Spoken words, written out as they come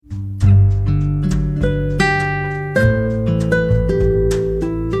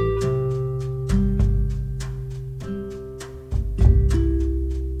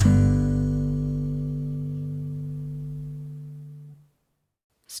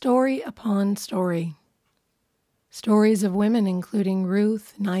story upon story. Stories of women including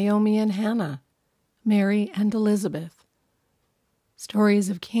Ruth, Naomi, and Hannah, Mary and Elizabeth. Stories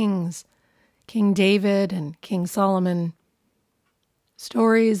of kings, King David and King Solomon.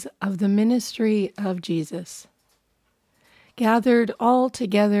 Stories of the ministry of Jesus, gathered all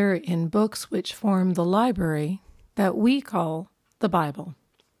together in books which form the library that we call the Bible.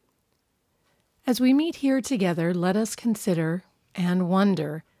 As we meet here together, let us consider and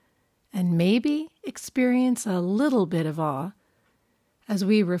wonder, and maybe experience a little bit of awe, as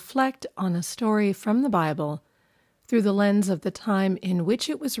we reflect on a story from the Bible through the lens of the time in which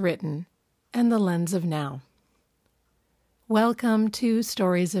it was written and the lens of now. Welcome to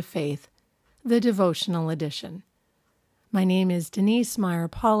Stories of Faith, the devotional edition. My name is Denise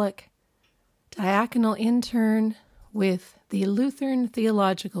Meyer-Pollock, diaconal intern with the Lutheran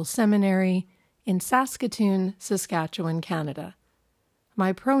Theological Seminary in Saskatoon, Saskatchewan, Canada.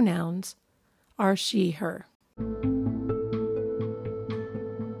 My pronouns are she, her.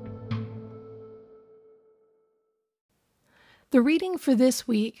 The reading for this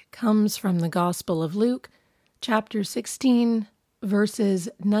week comes from the Gospel of Luke, chapter 16, verses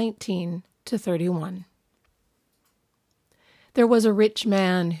 19 to 31. There was a rich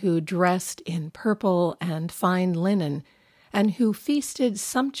man who dressed in purple and fine linen, and who feasted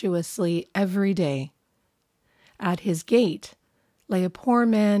sumptuously every day. At his gate lay a poor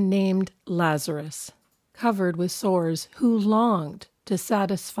man named Lazarus, covered with sores, who longed to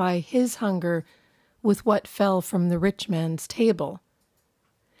satisfy his hunger with what fell from the rich man's table.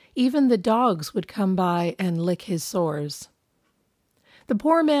 Even the dogs would come by and lick his sores. The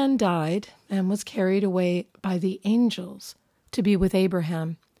poor man died and was carried away by the angels to be with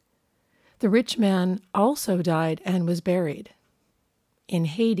Abraham. The rich man also died and was buried. In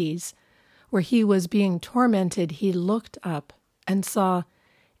Hades, where he was being tormented, he looked up and saw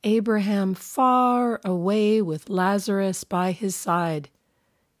Abraham far away with Lazarus by his side.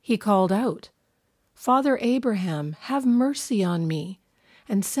 He called out, "Father Abraham, have mercy on me,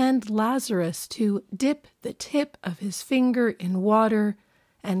 and send Lazarus to dip the tip of his finger in water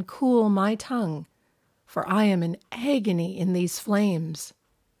and cool my tongue, for I am in agony in these flames."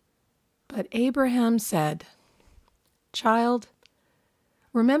 But Abraham said, "Child,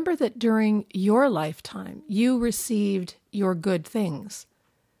 remember that during your lifetime you received your good things,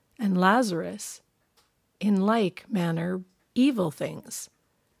 and Lazarus, in like manner, evil things.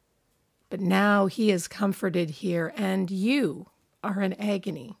 But now he is comforted here, and you are in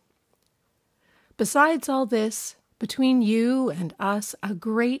agony. Besides all this, between you and us a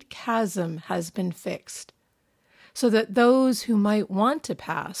great chasm has been fixed, so that those who might want to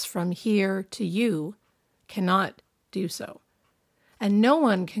pass from here to you cannot do so, and no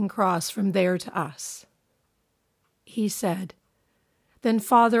one can cross from there to us." He said, "Then,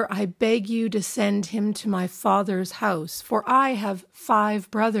 Father, I beg you to send him to my father's house, for I have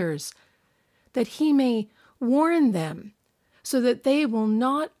 5 brothers, that he may warn them, so that they will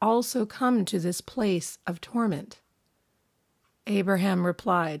not also come to this place of torment." Abraham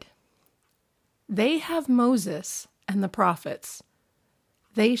replied, "They have Moses and the prophets.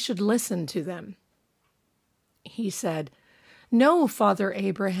 They should listen to them." He said, "No, Father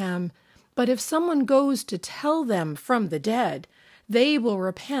Abraham, but if someone goes to tell them from the dead, they will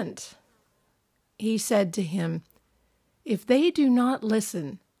repent." He said to him, "If they do not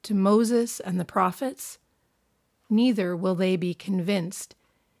listen to Moses and the prophets, neither will they be convinced,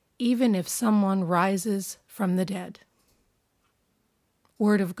 even if someone rises from the dead."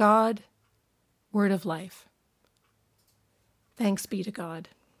 Word of God, word of life. Thanks be to God.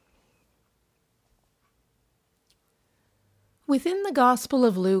 Within the Gospel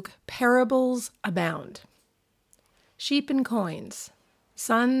of Luke, parables abound. Sheep and coins,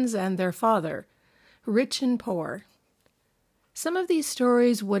 sons and their father, rich and poor. Some of these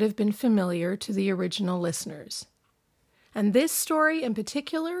stories would have been familiar to the original listeners, and this story in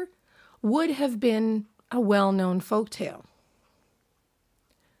particular would have been a well-known folktale.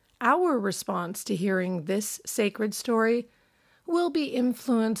 Our response to hearing this sacred story will be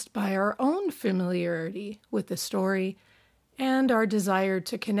influenced by our own familiarity with the story and our desire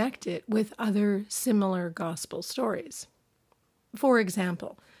to connect it with other similar gospel stories. For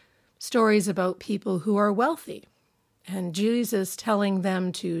example, stories about people who are wealthy, and Jesus telling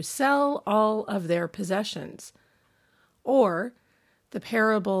them to sell all of their possessions, or the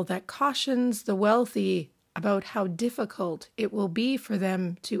parable that cautions the wealthy about how difficult it will be for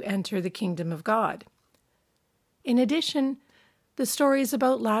them to enter the kingdom of God. In addition, the stories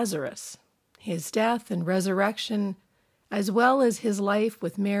about Lazarus, his death and resurrection, as well as his life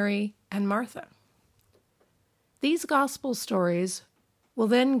with Mary and Martha. These gospel stories will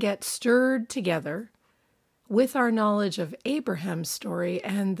then get stirred together with our knowledge of Abraham's story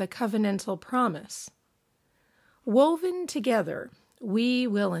and the covenantal promise. Woven together, we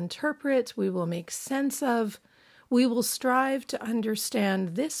will interpret, we will make sense of, we will strive to understand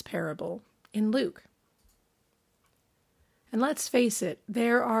this parable in Luke. And let's face it,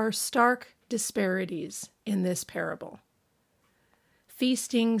 there are stark disparities in this parable.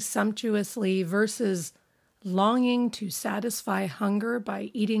 Feasting sumptuously versus longing to satisfy hunger by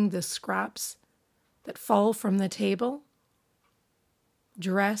eating the scraps that fall from the table.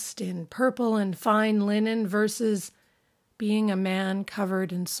 Dressed in purple and fine linen versus being a man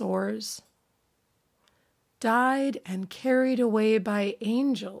covered in sores. Died and carried away by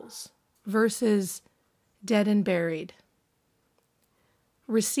angels versus dead and buried.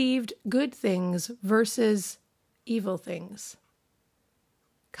 Received good things versus evil things.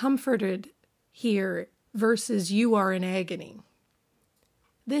 Comforted here versus you are in agony.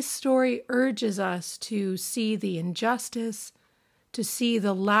 This story urges us to see the injustice, to see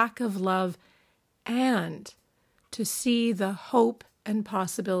the lack of love, and to see the hope and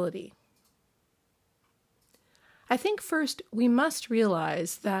possibility. I think first we must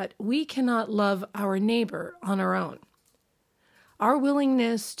realize that we cannot love our neighbor on our own. Our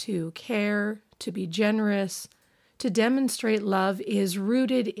willingness to care, to be generous, to demonstrate love is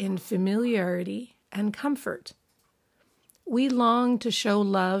rooted in familiarity and comfort. We long to show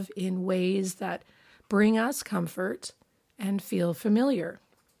love in ways that bring us comfort and feel familiar.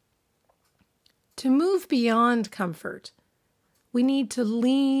 To move beyond comfort, we need to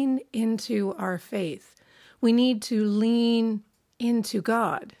lean into our faith. We need to lean into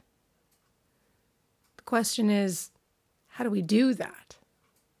God. The question is, how do we do that?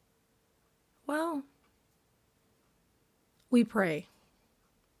 Well, we pray.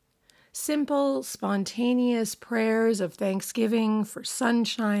 Simple, spontaneous prayers of thanksgiving for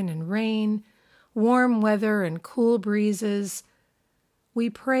sunshine and rain, warm weather and cool breezes. We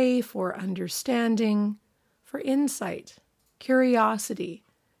pray for understanding, for insight, curiosity,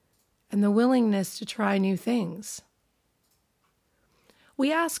 and the willingness to try new things.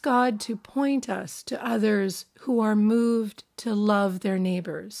 We ask God to point us to others who are moved to love their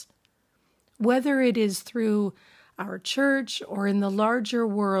neighbors, whether it is through our church or in the larger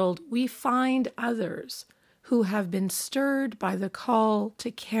world. We find others who have been stirred by the call to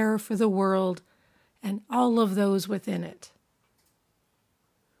care for the world and all of those within it.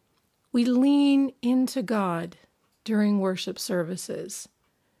 We lean into God during worship services.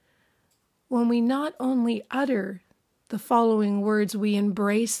 When we not only utter the following words, we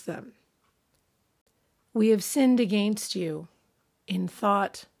embrace them. We have sinned against you in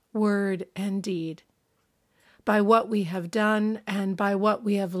thought, word, and deed, by what we have done and by what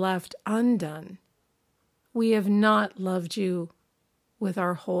we have left undone. We have not loved you with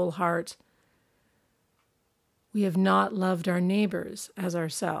our whole heart. We have not loved our neighbors as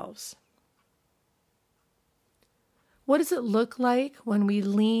ourselves. What does it look like when we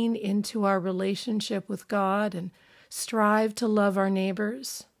lean into our relationship with God and strive to love our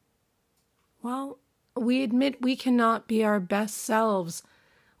neighbors? Well, we admit we cannot be our best selves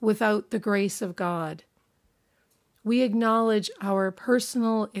without the grace of God. We acknowledge our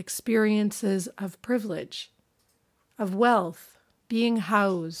personal experiences of privilege, of wealth, being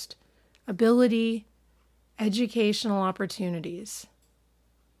housed, ability, educational opportunities.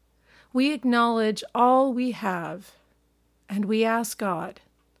 We acknowledge all we have, and we ask God,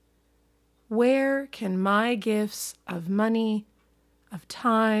 where can my gifts of money, of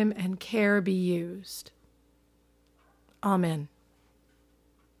time, and care be used? Amen.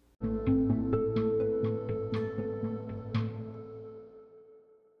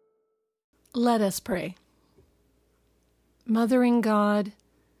 Let us pray. Mothering God,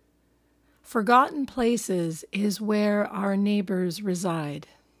 forgotten places is where our neighbors reside.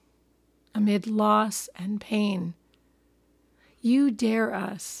 Amid loss and pain, you dare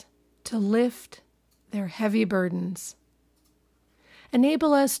us to lift their heavy burdens.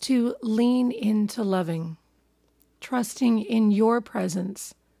 Enable us to lean into loving, trusting in your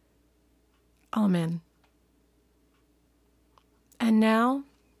presence. Amen. And now,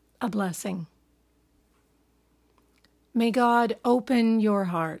 a blessing. May God open your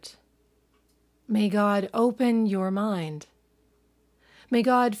heart. May God open your mind. May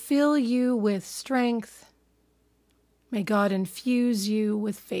God fill you with strength. May God infuse you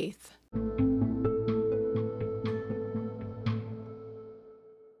with faith.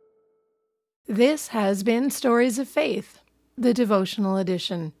 This has been Stories of Faith, the devotional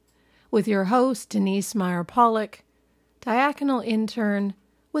edition, with your host, Denise Meyer-Pollock, diaconal intern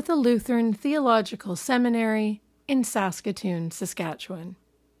with the Lutheran Theological Seminary in Saskatoon, Saskatchewan.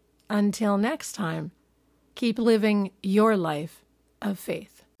 Until next time, keep living your life of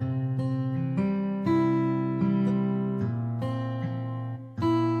faith.